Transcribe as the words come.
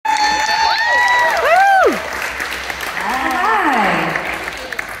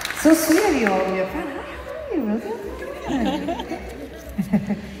So sweet of you, all of you. How are you, Rosa?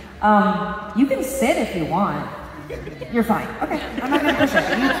 You can sit if you want. You're fine. Okay, I'm not gonna push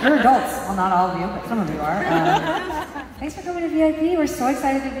it. You're adults. Well, not all of you, but some of you are. Thanks for coming to VIP. We're so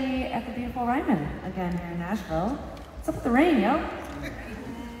excited to be at the beautiful Ryman again here in Nashville. What's up with the rain, yo?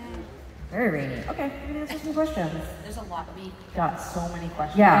 Very rainy. Okay, we're gonna answer some questions. There's a lot. We got so many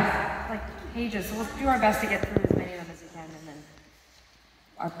questions. Yeah, like pages. So we'll do our best to get through as many of them as we can, and then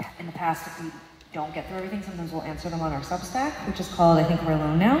in the past, if we don't get through everything, sometimes we'll answer them on our Substack, which is called I Think We're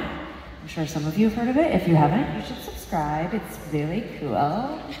Alone Now. I'm sure some of you have heard of it. If you haven't, you should subscribe. It's really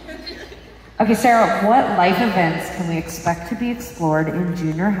cool. Okay, Sarah, what life events can we expect to be explored in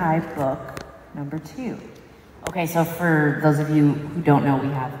junior high book number 2? Okay, so for those of you who don't know, we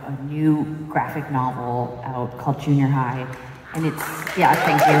have a new graphic novel out called Junior High, and it's, yeah,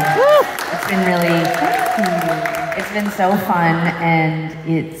 thank you. It's been really, it's been so fun, and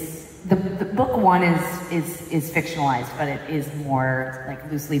it's, the book 1 is fictionalized, but it is more like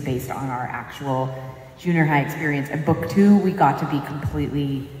loosely based on our actual junior high experience. And book 2, we got to be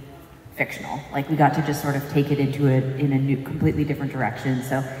completely fictional. Like we got to just sort of take it into in a new, completely different direction.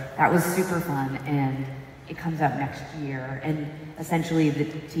 So that was super fun, and it comes out next year. And essentially, the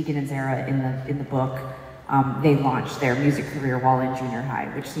Tegan and Sara in the book, they launched their music career while in junior high,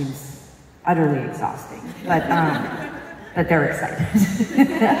 which seems utterly exhausting. But they're excited.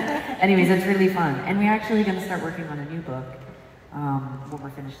 Anyways, it's really fun. And we're actually going to start working on a new book when we're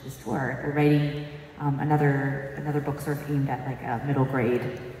finished this tour. We're writing another book sort of aimed at like a middle grade,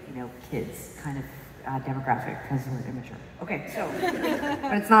 kids kind of demographic, because we're immature. Okay, so,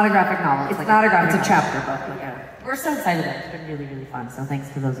 but it's not a graphic novel. It's like not a graphic. It's a chapter book. We're so excited that it's been really, really fun. So thanks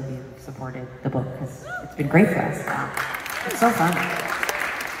to those of you who supported the book, because it's been great for us. It's so fun.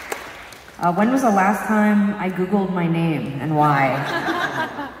 When was the last time I Googled my name and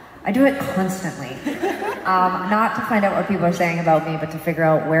why? I do it constantly. Not to find out what people are saying about me, but to figure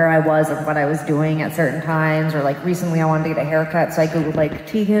out where I was and what I was doing at certain times. Or like recently I wanted to get a haircut, so I Googled like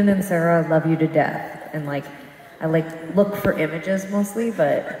Tegan and Sara love you to death. And like, I like look for images mostly,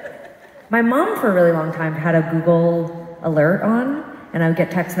 but my mom for a really long time had a Google alert on, and I would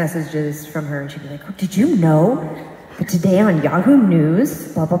get text messages from her and she'd be like, oh, did you know that today on Yahoo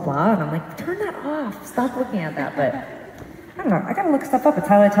News, blah, blah, blah. And I'm like, turn that off, stop looking at that. But I don't know, I gotta look stuff up, it's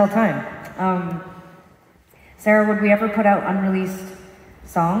how I tell time. Sarah, would we ever put out unreleased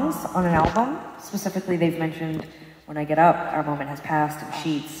songs on an album? Specifically, they've mentioned When I Get Up, Our Moment Has Passed, and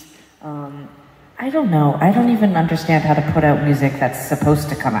Sheets. I don't know. I don't even understand how to put out music that's supposed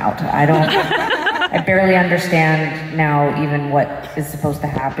to come out. I barely understand now even what is supposed to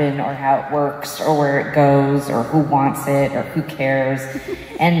happen or how it works or where it goes or who wants it or who cares.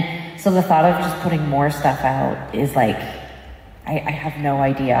 And so the thought of just putting more stuff out is like, I have no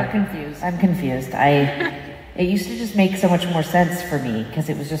idea. I'm confused. It used to just make so much more sense for me because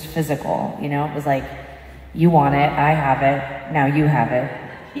it was just physical, It was like, you want it, I have it, now you have it.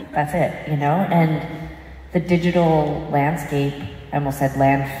 That's it, And the digital landscape, I almost said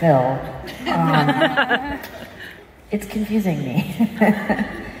landfill, it's confusing me.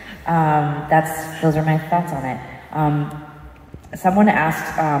 Those are my thoughts on it. Someone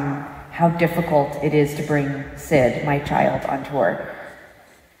asked how difficult it is to bring Sid, my child, on tour.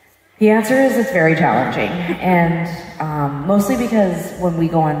 The answer is it's very challenging, and mostly because when we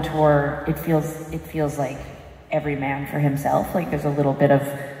go on tour, it feels like every man for himself. Like there's a little bit of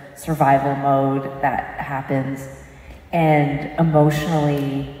survival mode that happens, and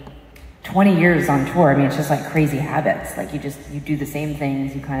emotionally, 20 years on tour, I mean, it's just like crazy habits. Like you do the same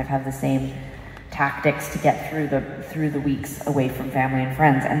things, you kind of have the same tactics to get through the weeks away from family and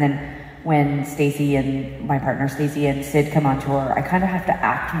friends, and then when Stacy and my partner Stacy and Sid come on tour, I kind of have to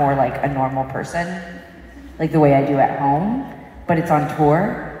act more like a normal person, like the way I do at home, but it's on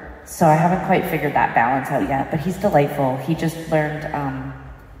tour. So I haven't quite figured that balance out yet, but he's delightful. He just learned,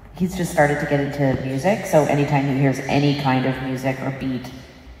 he's just started to get into music. So anytime he hears any kind of music or beat,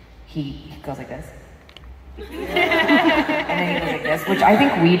 he goes like this. And then he goes like this, which I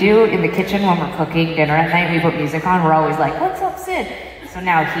think we do in the kitchen when we're cooking dinner at night. We put music on, we're always like, what's up, Sid? So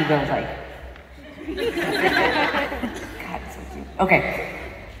now he goes like, God, so cute. Okay,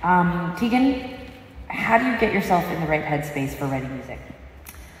 Tegan, how do you get yourself in the right headspace for writing music?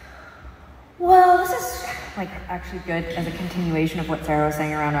 Well, this is like actually good as a continuation of what Sarah was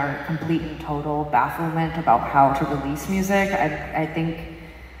saying around our complete and total bafflement about how to release music. I think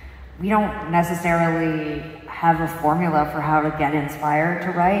we don't necessarily have a formula for how to get inspired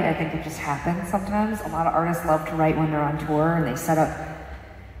to write. I think it just happens sometimes. A lot of artists love to write when they're on tour and they set up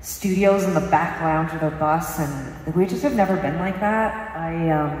studios in the back lounge of their bus, and we just have never been like that.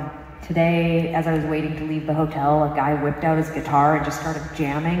 Today, as I was waiting to leave the hotel, a guy whipped out his guitar and just started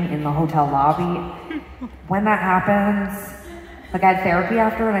jamming in the hotel lobby. When that happens, like I had therapy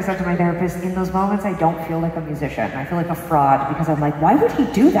after, and I said to my therapist, in those moments, I don't feel like a musician. I feel like a fraud, because I'm like, why would he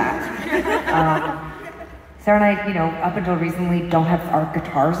do that? Sarah and I, up until recently, don't have our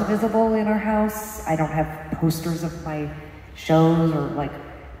guitars visible in our house. I don't have posters of my shows, or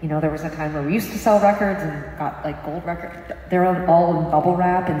there was a time where we used to sell records and got gold records. They're all in bubble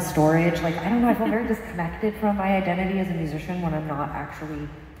wrap and storage. I don't know, I feel very disconnected from my identity as a musician when I'm not actually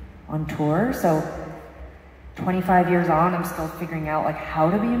on tour. So 25 years on, I'm still figuring out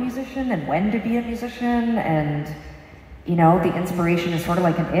how to be a musician and when to be a musician. And the inspiration is sort of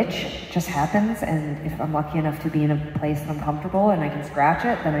like an itch. It just happens. And if I'm lucky enough to be in a place that I'm comfortable and I can scratch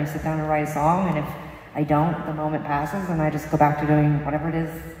it, then I sit down and write a song. And if I don't, the moment passes and I just go back to doing whatever it is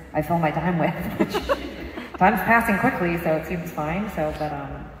I fill my time with, which time's passing quickly, so it seems fine. But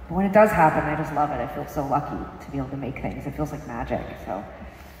when it does happen, I just love it. I feel so lucky to be able to make things. It feels like magic. So,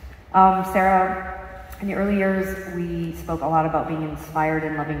 Sarah, in the early years, we spoke a lot about being inspired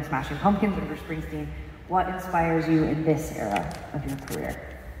and loving Smashing Pumpkins and Bruce Springsteen. What inspires you in this era of your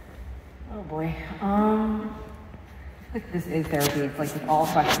career? Oh boy. This is therapy. It's with all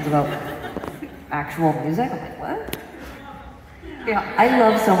questions about actual music. I'm like, what? Yeah, I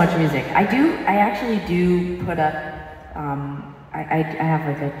love so much music. I actually do put up, I have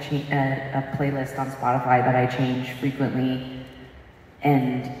a playlist on Spotify that I change frequently,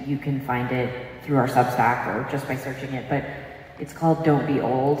 and you can find it through our Substack or just by searching it, but it's called Don't Be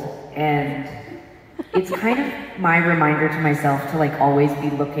Old, and it's kind of my reminder to myself to always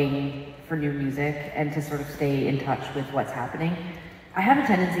be looking for new music and to sort of stay in touch with what's happening. I have a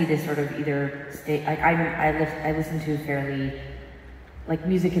tendency to sort of either stay, I listen to fairly,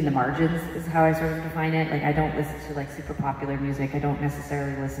 music in the margins is how I sort of define it. I don't listen to super popular music. I don't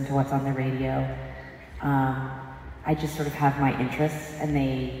necessarily listen to what's on the radio. I just sort of have my interests, and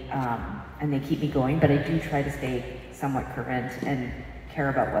they keep me going, but I do try to stay somewhat current and care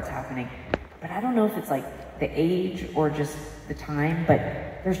about what's happening. But I don't know if it's the age or just the time, but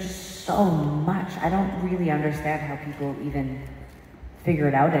there's just so much. I don't really understand how people even figure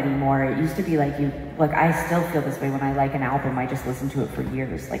it out anymore. It used to be I still feel this way when I like an album. I just listen to it for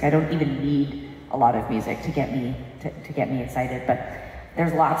years. I don't even need a lot of music to get me to get me excited. But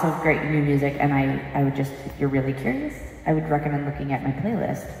there's lots of great new music, and I would just, if you're really curious, I would recommend looking at my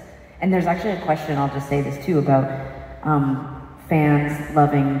playlist. And there's actually a question, I'll just say this too, about fans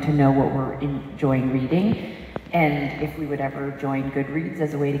loving to know what we're enjoying reading, and if we would ever join Goodreads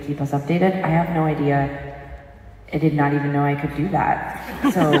as a way to keep us updated. I have no idea. I did not even know I could do that.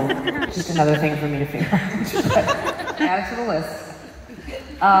 So just another thing for me to figure out. Add it to the list.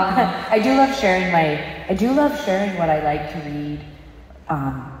 I do love sharing what I like to read,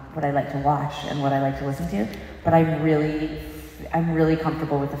 what I like to watch, and what I like to listen to. But I'm really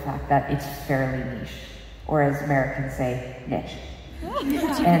comfortable with the fact that it's fairly niche, or as Americans say, niche.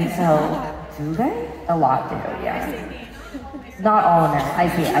 And so, do they? A lot do, yeah. Not all Americans. I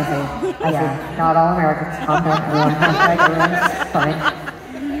see. Not all Americans. Calm down, everyone. Fine.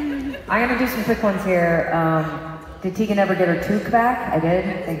 I'm gonna do some quick ones here. Did Tegan ever get her toque back? I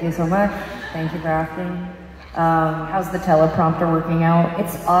did. Thank you so much. Thank you for asking. How's the teleprompter working out?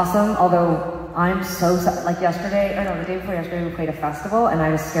 It's awesome, although I'm so, the day before yesterday we played a festival, and I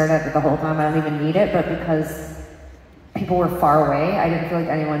was scared at it the whole time. I don't even need it, but because people were far away, I didn't feel like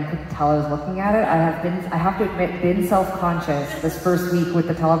anyone could tell I was looking at it. I have to admit, been self-conscious this first week with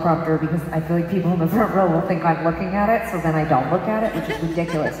the teleprompter, because I feel like people in the front row will think I'm looking at it, so then I don't look at it, which is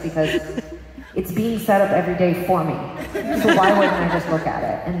ridiculous, because it's being set up every day for me. So why wouldn't I just look at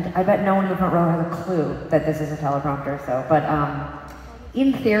it? And I bet no one in the front row has a clue that this is a teleprompter, but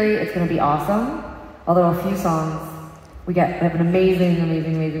in theory, it's gonna be awesome. Although a few songs, we have an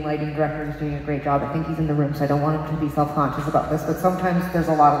amazing lighting director who's doing a great job. I think he's in the room, so I don't want him to be self-conscious about this, but sometimes there's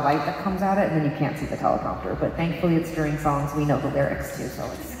a lot of light that comes at it, and then you can't see the teleprompter. But thankfully, it's during songs we know the lyrics too, so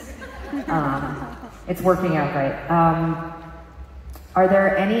it's working out great. Are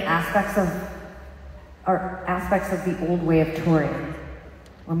there any aspects of the old way of touring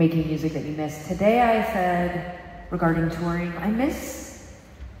or making music that you miss? Today I said, regarding touring, I miss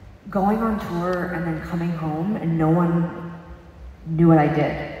going on tour and then coming home and no one knew what I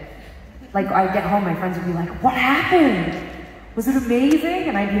did. I'd get home, my friends would be like, what happened? Was it amazing?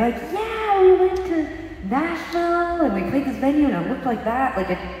 And I'd be like, yeah, we went to Nashville and we played this venue and it looked like that.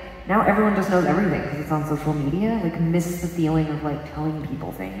 Now everyone just knows everything because it's on social media. Miss the feeling of telling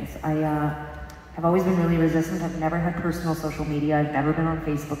people things. I have I've always been really resistant. I've never had personal social media. I've never been on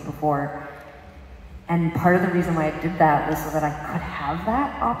Facebook before. And part of the reason why I did that was so that I could have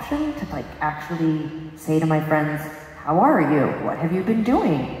that option to like actually say to my friends, how are you? What have you been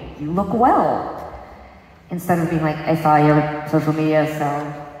doing? You look well. Instead of being like, I saw your social media, so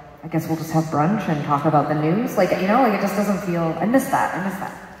I guess we'll just have brunch and talk about the news. Like, you know, like it just doesn't feel, I miss that.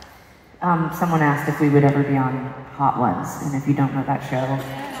 Someone asked if we would ever be on Hot Ones, and if you don't know that show,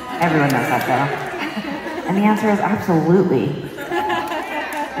 everyone knows that show. And the answer is absolutely.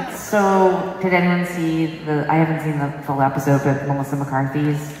 It's so, did anyone see I haven't seen the full episode, but Melissa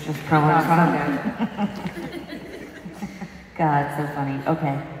McCarthy's just promo in front of me. God, so funny.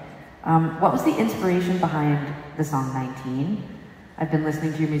 Okay. What was the inspiration behind the song 19? I've been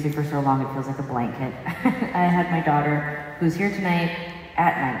listening to your music for so long, it feels like a blanket. I had my daughter, who's here tonight,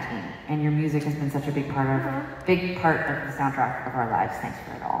 at 19, and your music has been such a big part of the soundtrack of our lives. Thanks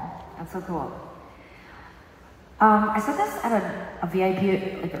for it all. That's so cool. I said this at a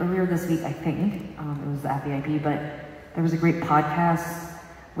VIP like earlier this week, I think. It was at VIP, but there was a great podcast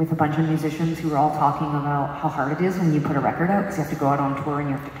with a bunch of musicians who were all talking about how hard it is when you put a record out, because you have to go out on tour and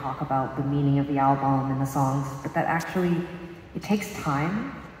you have to talk about the meaning of the album and the songs, but that actually, it takes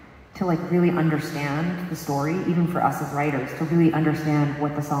time to like really understand the story, even for us as writers, to really understand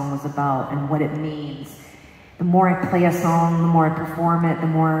what the song was about and what it means. The more I play a song, the more I perform it, the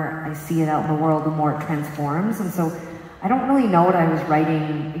more I see it out in the world, the more it transforms. And so I don't really know what I was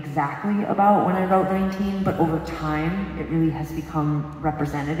writing exactly about when I wrote 19, but over time, it really has become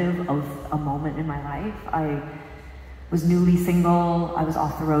representative of a moment in my life. I was newly single, I was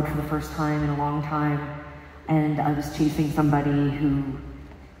off the road for the first time in a long time, and I was chasing somebody who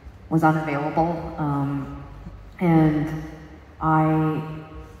was unavailable, and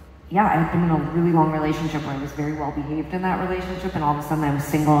I had been in a really long relationship where I was very well behaved in that relationship, and all of a sudden I was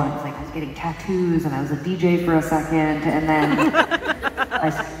single, and I was getting tattoos, and I was a DJ for a second, and then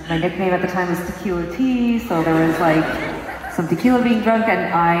my nickname at the time was Tequila Tea, so there was like some tequila being drunk,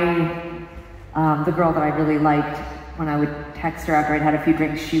 and the girl that I really liked, when I would text her after I'd had a few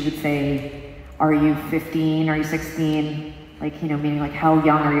drinks, she would say, are you 15, are you 16? Like, you know, meaning like, how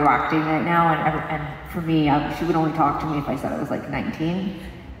young are you acting right now? And for me, she would only talk to me if I said I was like 19.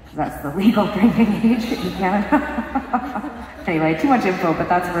 That's the legal drinking age in Canada. Anyway, too much info, but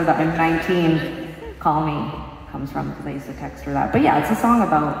that's where the I'm 19, call me comes from, because I used to text her that. But yeah, it's a song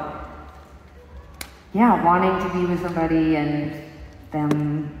about, wanting to be with somebody and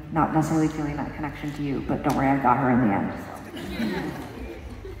them not necessarily feeling that connection to you, but don't worry, I got her in the end.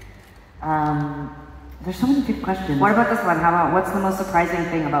 So. There's so many good questions. What about this one? How about, what's the most surprising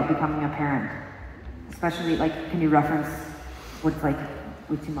thing about becoming a parent? Especially, like, can you reference what's like,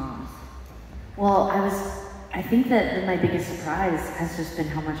 with two moms? Well, I think that my biggest surprise has just been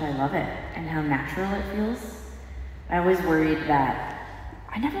how much I love it and how natural it feels. I always worried that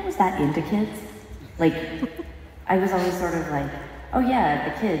I never was that into kids. Like, I was always sort of like, oh yeah,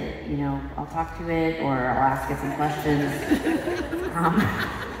 the kid, you know, I'll talk to it or I'll ask it some questions.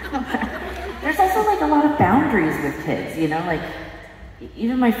 There's also like a lot of boundaries with kids, you know, like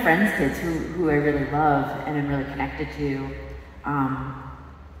even my friends' kids who I really love and am really connected to,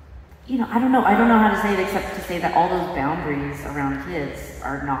 you know, I don't know how to say it except to say that all those boundaries around kids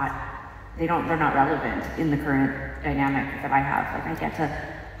are not, they're not relevant in the current dynamic that I have. Like, I get to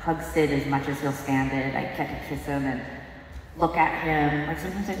hug Sid as much as he'll stand it. I get to kiss him and look at him. Like,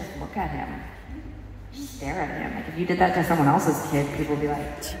 sometimes I just look at him, just stare at him. Like, if you did that to someone else's kid, people would be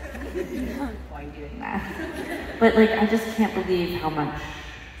like, why are you doing that? But like, I just can't believe how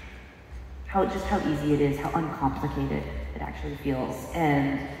easy it is, how uncomplicated it actually feels.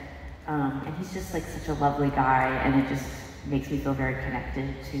 And he's just like such a lovely guy, and it just makes me feel very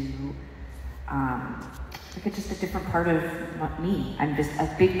connected to like it's just a different part of me. I'm just, a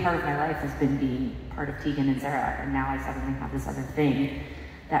big part of my life has been being part of Tegan and Sara, and now I suddenly have this other thing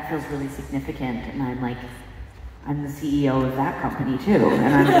that feels really significant, and I'm the CEO of that company too,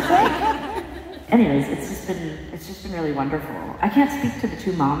 and I'm just like, anyways, it's just been really wonderful. I can't speak to the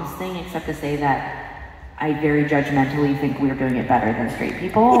two moms thing except to say that I very judgmentally think we're doing it better than straight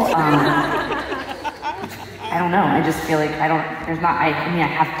people. I don't know. I just feel like I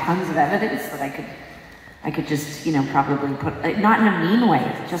have tons of evidence that I could just, you know, probably put, like, not in a mean way,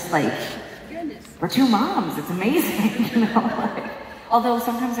 just like, we're two moms, it's amazing, you know? Like, although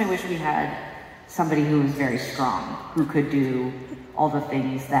sometimes I wish we had somebody who was very strong, who could do all the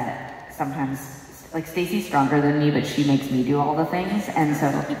things that sometimes, like Stacey's stronger than me, but she makes me do all the things, and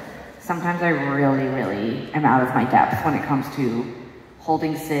so sometimes I really, really am out of my depth when it comes to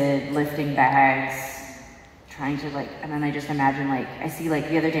holding Sid, lifting bags, trying to like, and then I just imagine like, I see like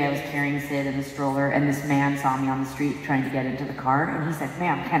the other day I was carrying Sid in the stroller and this man saw me on the street trying to get into the car and he said,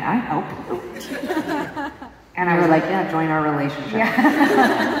 "Ma'am, can I help you?" And I was like, "Yeah, join our relationship."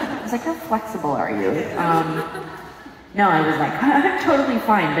 Yeah. I was like, "How flexible are you?" No, I was like, "I'm totally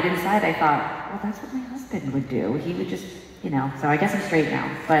fine," but inside I thought, well, that's what my husband would do. He would just, you know, so I guess I'm straight now,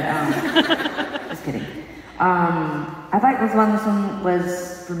 but just kidding. I thought this one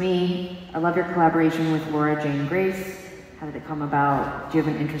was, for me, I love your collaboration with Laura Jane Grace. How did it come about? Do you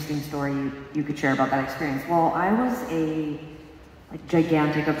have an interesting story you could share about that experience? Well, I was a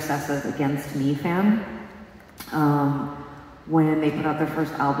gigantic obsessive Against Me fan. When they put out their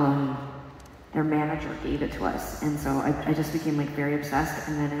first album, their manager gave it to us, and so I just became like very obsessed,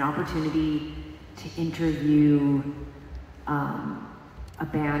 and then an opportunity to interview a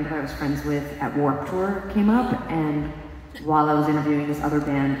band that I was friends with at Warped Tour came up, and while I was interviewing this other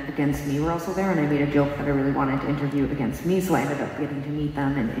band, Against Me were also there, and I made a joke that I really wanted to interview Against Me, so I ended up getting to meet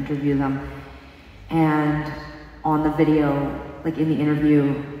them and interview them. And on the video, like in the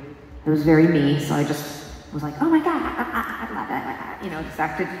interview, it was very me, so I just was like, "Oh my God," you know, just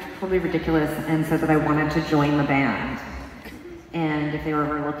acted totally ridiculous and said that I wanted to join the band. And if they were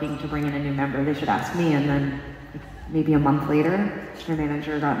ever looking to bring in a new member, they should ask me. And then maybe a month later, their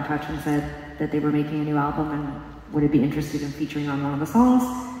manager got in touch and said that they were making a new album and would it be interested in featuring on one of the songs.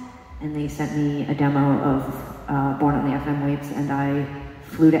 And they sent me a demo of Born on the FM Waves, and I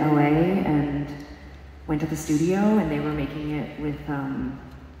flew to LA and went to the studio, and they were making it with,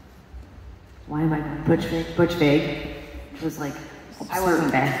 Butch Vig, which was like, I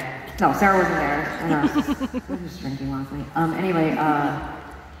wasn't there. No, Sarah wasn't there. I was just drinking last night.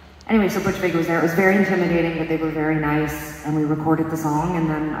 Anyway, so Butch Vig was there. It was very intimidating, but they were very nice, and we recorded the song, and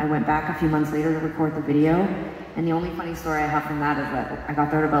then I went back a few months later to record the video. And the only funny story I have from that is that I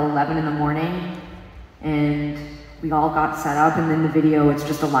got there at about 11 in the morning, and we all got set up, and then the video, it's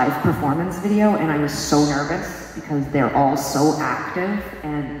just a live performance video, and I was so nervous because they're all so active,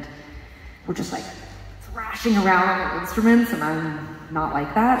 and we're just like thrashing around on the instruments, and I'm not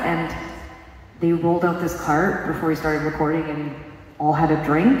like that. And they rolled out this cart before we started recording and all had a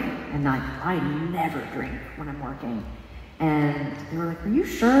drink, and I never drink when I'm working. And they were like, "Are you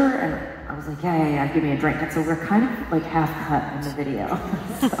sure?" And I was like, yeah, give me a drink. And so we're kind of like half cut in the video.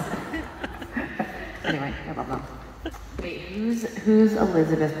 So. Anyway, I love them. Wait, who's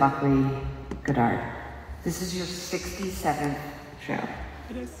Elizabeth Buckley Goddard? This is your 67th show.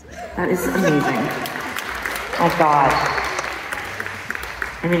 It is. That is amazing. Oh God.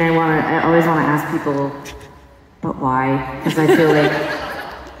 I mean, I always want to ask people, but why? Because I feel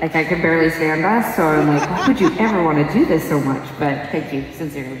like I can barely stand us, so I'm like, why would you ever want to do this so much? But thank you,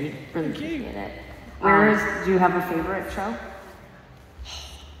 sincerely. Really appreciate it. Do you have a favorite show?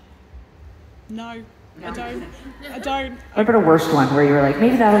 No, I don't. What about a worst one where you were like,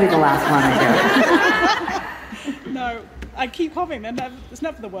 maybe that'll be the last one I do? No, I keep hopping. It's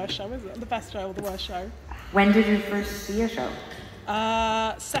never the worst show, is it? The best show or the worst show? When did you first see a show?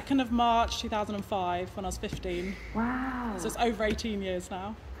 2nd of March 2005, when I was 15. Wow. So it's over 18 years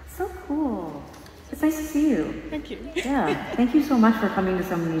now. So cool. It's nice to see you. Thank you. Yeah, thank you so much for coming to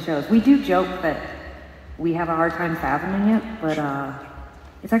so many shows. We do joke that we have a hard time fathoming it, but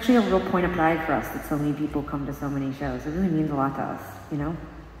it's actually a real point of pride for us that so many people come to so many shows. It really means a lot to us, you know?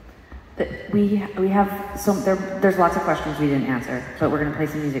 That we have there's lots of questions we didn't answer, but we're gonna play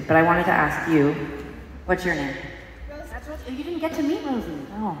some music. But I wanted to ask you, what's your name? You didn't get to meet Rosie.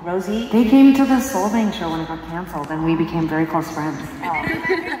 No, Rosie. They came to the Soul Bang show when it got canceled, and we became very close friends.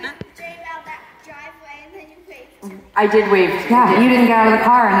 I did wave. Yeah, you didn't get out of the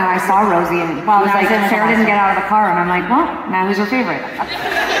car, and then I saw Rosie, and well, was like, Sarah didn't get out of the car, and I'm like, well, now who's her favorite?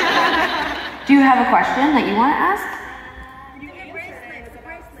 Do you have a question that you want to ask?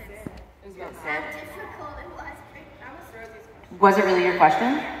 Was it really your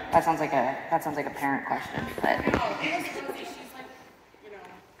question? That sounds like a parent question, but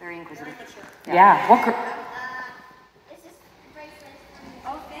very inquisitive. Yeah. What? It's just bracelet.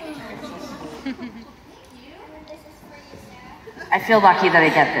 Oh, thank you. I feel lucky that I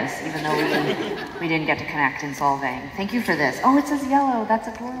get this, even though we didn't get to connect in Solvang. Thank you for this. Oh, it says yellow. That's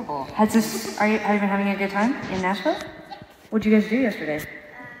adorable. Have you been having a good time in Nashville? What'd you guys do yesterday?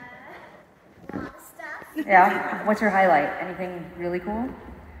 Stuff. Yeah. What's your highlight? Anything really cool?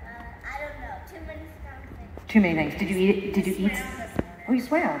 I don't know. Too many things. Too many things. Did you eat? Did you eat? Oh, you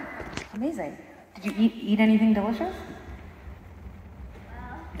swam. Amazing. Did you eat anything delicious?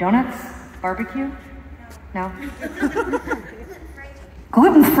 Donuts? Barbecue? No.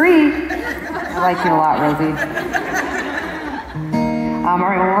 Gluten-free. I like you a lot, Rosie. All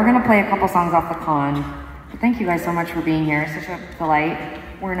right, well, we're gonna play a couple songs off the con. thank you guys so much for being here. It's such a delight.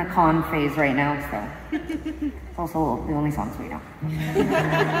 We're in a con phase right now, so it's also the only songs we know.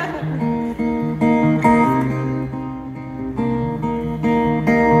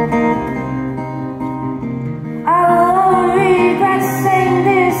 I don't regret saying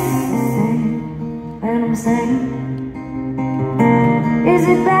this, and I'm saying, is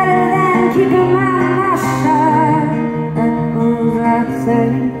it better than keeping my mouth shut? That goes without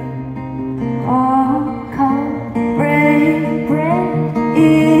saying. Oh, come, break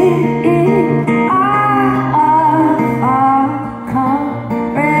it, come,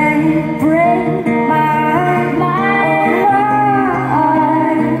 break my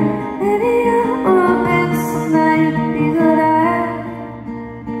heart. Maybe I would've been something to be good at.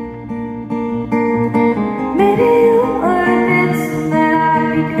 Maybe you would've been something I'd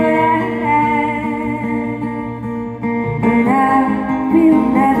be good at. But I will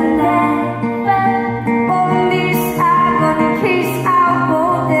never let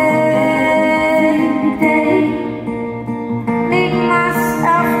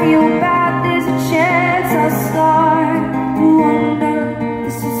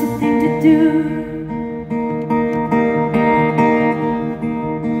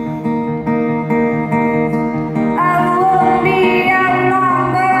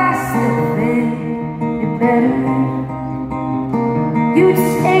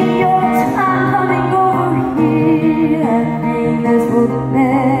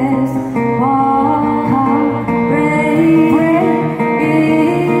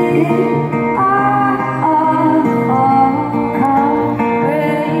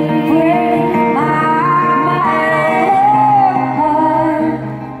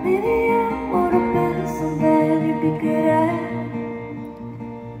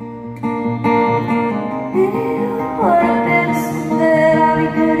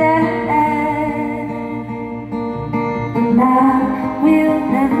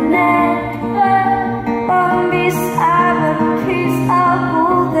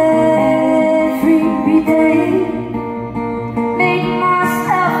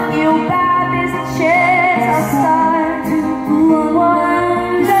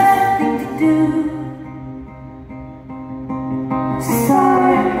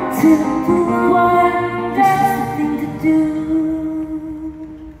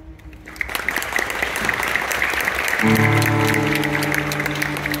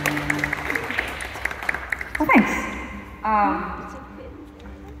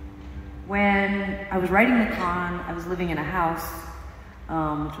When I was writing the con, I was living in a house,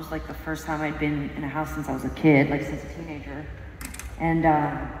 which was like the first time I'd been in a house since I was a kid, like since a teenager. And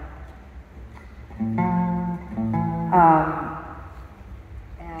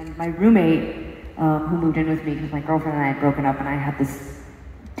my roommate, who moved in with me, because my girlfriend and I had broken up and I had this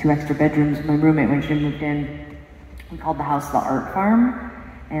 2 extra bedrooms. My roommate, when she moved in, we called the house the Art Farm,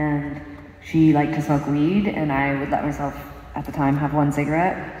 and she liked to smoke weed, and I would let myself, at the time, have 1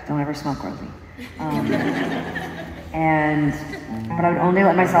 cigarette. Don't ever smoke, Rosie. But I would only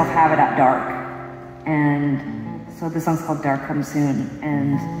let myself have it at dark. And so this song's called Dark Comes Soon,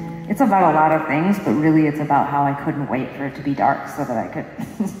 and it's about a lot of things, but really it's about how I couldn't wait for it to be dark so that I could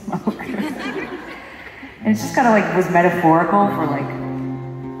smoke. And it's just kind of like was metaphorical for like,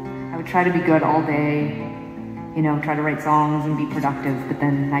 I would try to be good all day, you know, try to write songs and be productive, but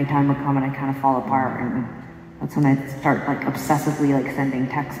then nighttime would come and I kind of fall apart, and that's when I'd start like obsessively like sending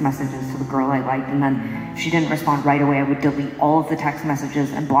text messages to the girl I liked, and then if she didn't respond right away, I would delete all of the text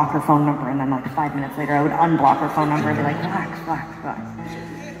messages and block her phone number, and then like 5 minutes later I would unblock her phone number and be like, relax.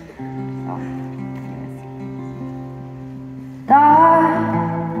 So, anyways. Dark,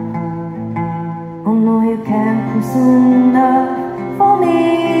 oh no, you can't come soon enough for me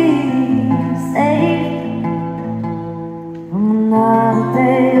to save from another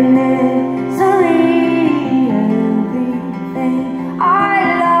day of misery. Everything I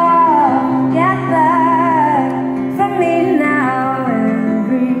love, get back from me now.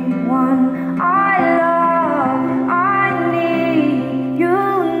 Everyone I love, I need you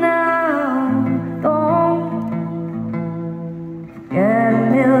now. Don't get a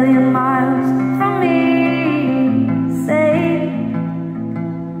million miles from me. Say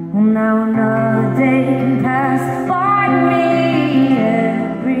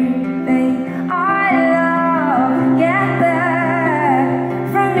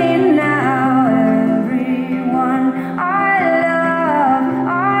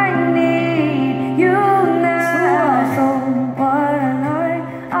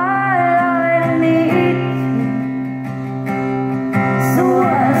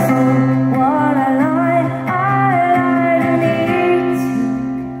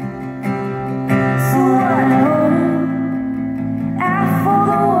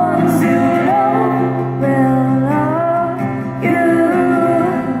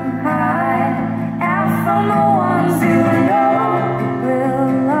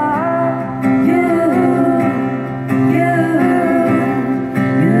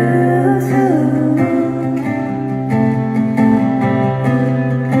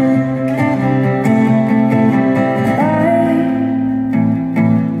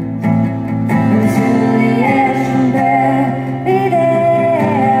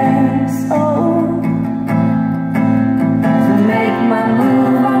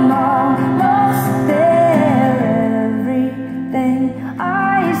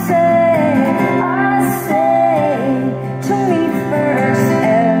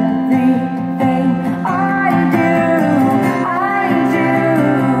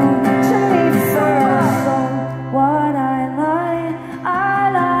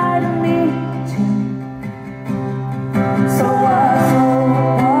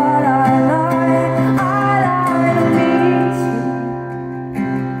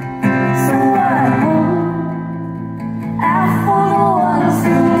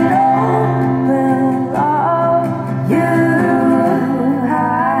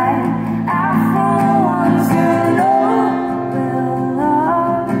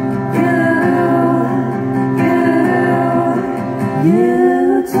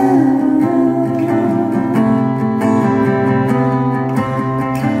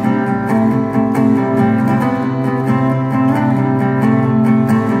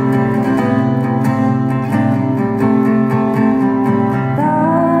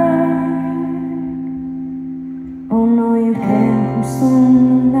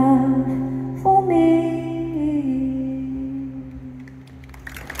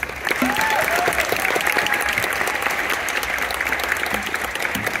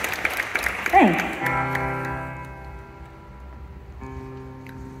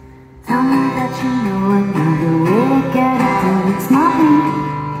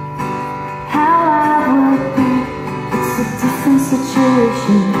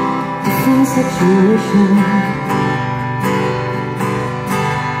situation.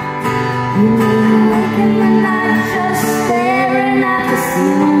 You mean like in the night, just staring at the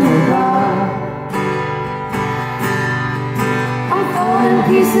ceiling above. I'm falling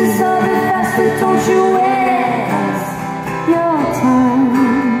pieces of it faster, don't you waste your time.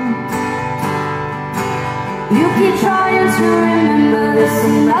 You keep trying to remember this,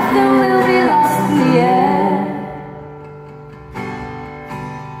 and nothing will be lost in the air.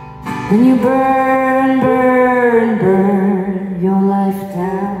 Then you burn, burn, burn your life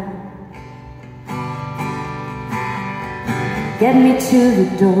down. Get me to the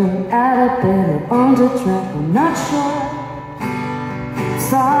door, out of bed or under track, I'm not sure.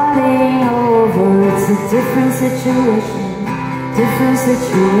 Starting over, it's a different situation, different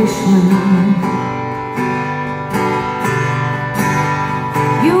situation.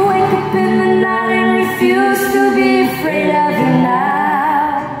 You wake up in the night and refuse to be afraid of you now.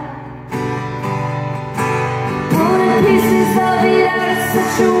 Pulling pieces of it out is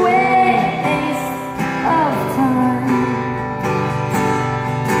such a waste of time.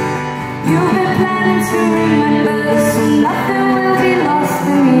 You've been planning to remember this, so nothing will be lost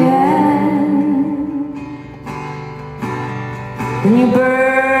in the end. Then you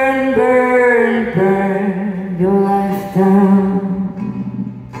burn, burn, burn your life down.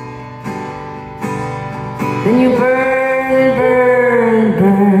 Then you burn, burn,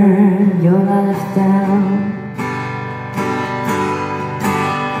 burn your life down.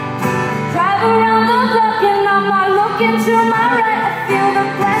 Drive around the block and I'm not looking to my right. I feel the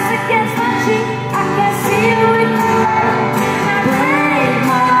glass against my cheek, I can't see you with the light. Break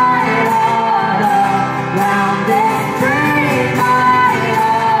my heart around this, break my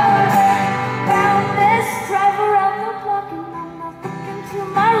heart around this. Drive around the block and I'm not looking to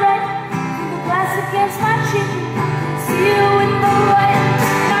my right. Feel the glass against my cheek, I can't see you with the light.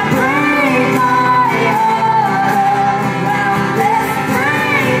 Now break my heart around this,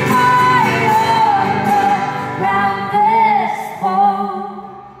 break my heart around this pole.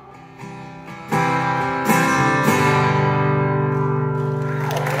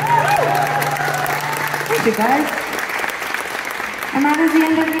 Thank you, guys. And that is the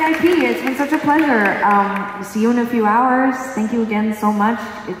end of VIP. It's been such a pleasure. We'll see you in a few hours. Thank you again so much.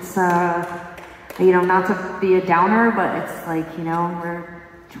 It's, you know, not to be a downer, but it's like, you know, we're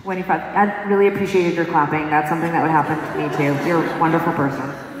 25. I really appreciated your clapping. That's something that would happen to me too. You're a wonderful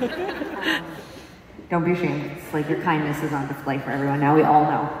person. Don't be ashamed. It's like your kindness is on display for everyone. Now we all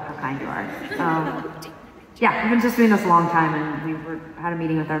know how kind you are. Yeah, we've been just doing this a long time, and we had a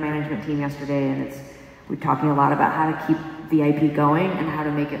meeting with our management team yesterday, and we're talking a lot about how to keep VIP going and how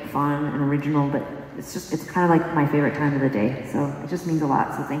to make it fun and original, but it's kind of like my favorite time of the day, so it just means a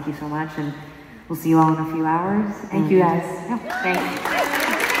lot. So thank you so much, and we'll see you all in a few hours. Thank you, guys. Yeah, thanks.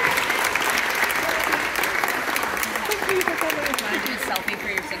 Selfie for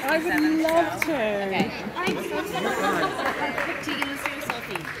your 67th I would love show. to. Okay. Tegan, let's do a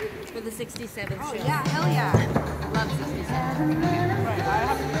selfie for the 67th show. Yeah, hell yeah. Love 67. Right,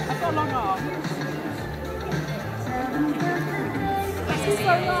 I've got a long arm. Thank you so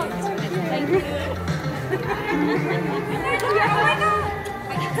much. Thank you. Oh my god!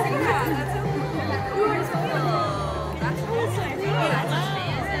 I can see that. That's so cool. That's awesome. That's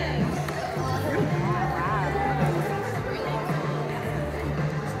amazing.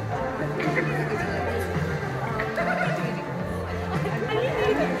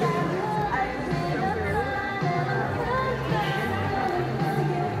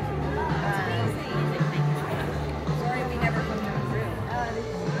 Sorry we never come to the room.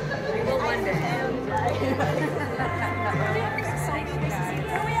 We will one day.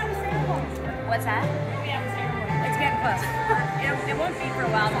 What's that? It's getting close. It won't be for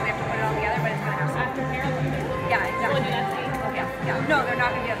a while because we have to put it all together, but it's going to happen. Yeah, exactly. Yeah. No, they're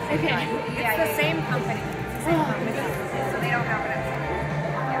not going to be at the same time. It's the same company. It's the same company. So they don't happen at the same time.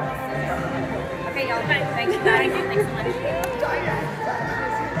 Yeah. Okay, y'all. Thanks. Thanks so much.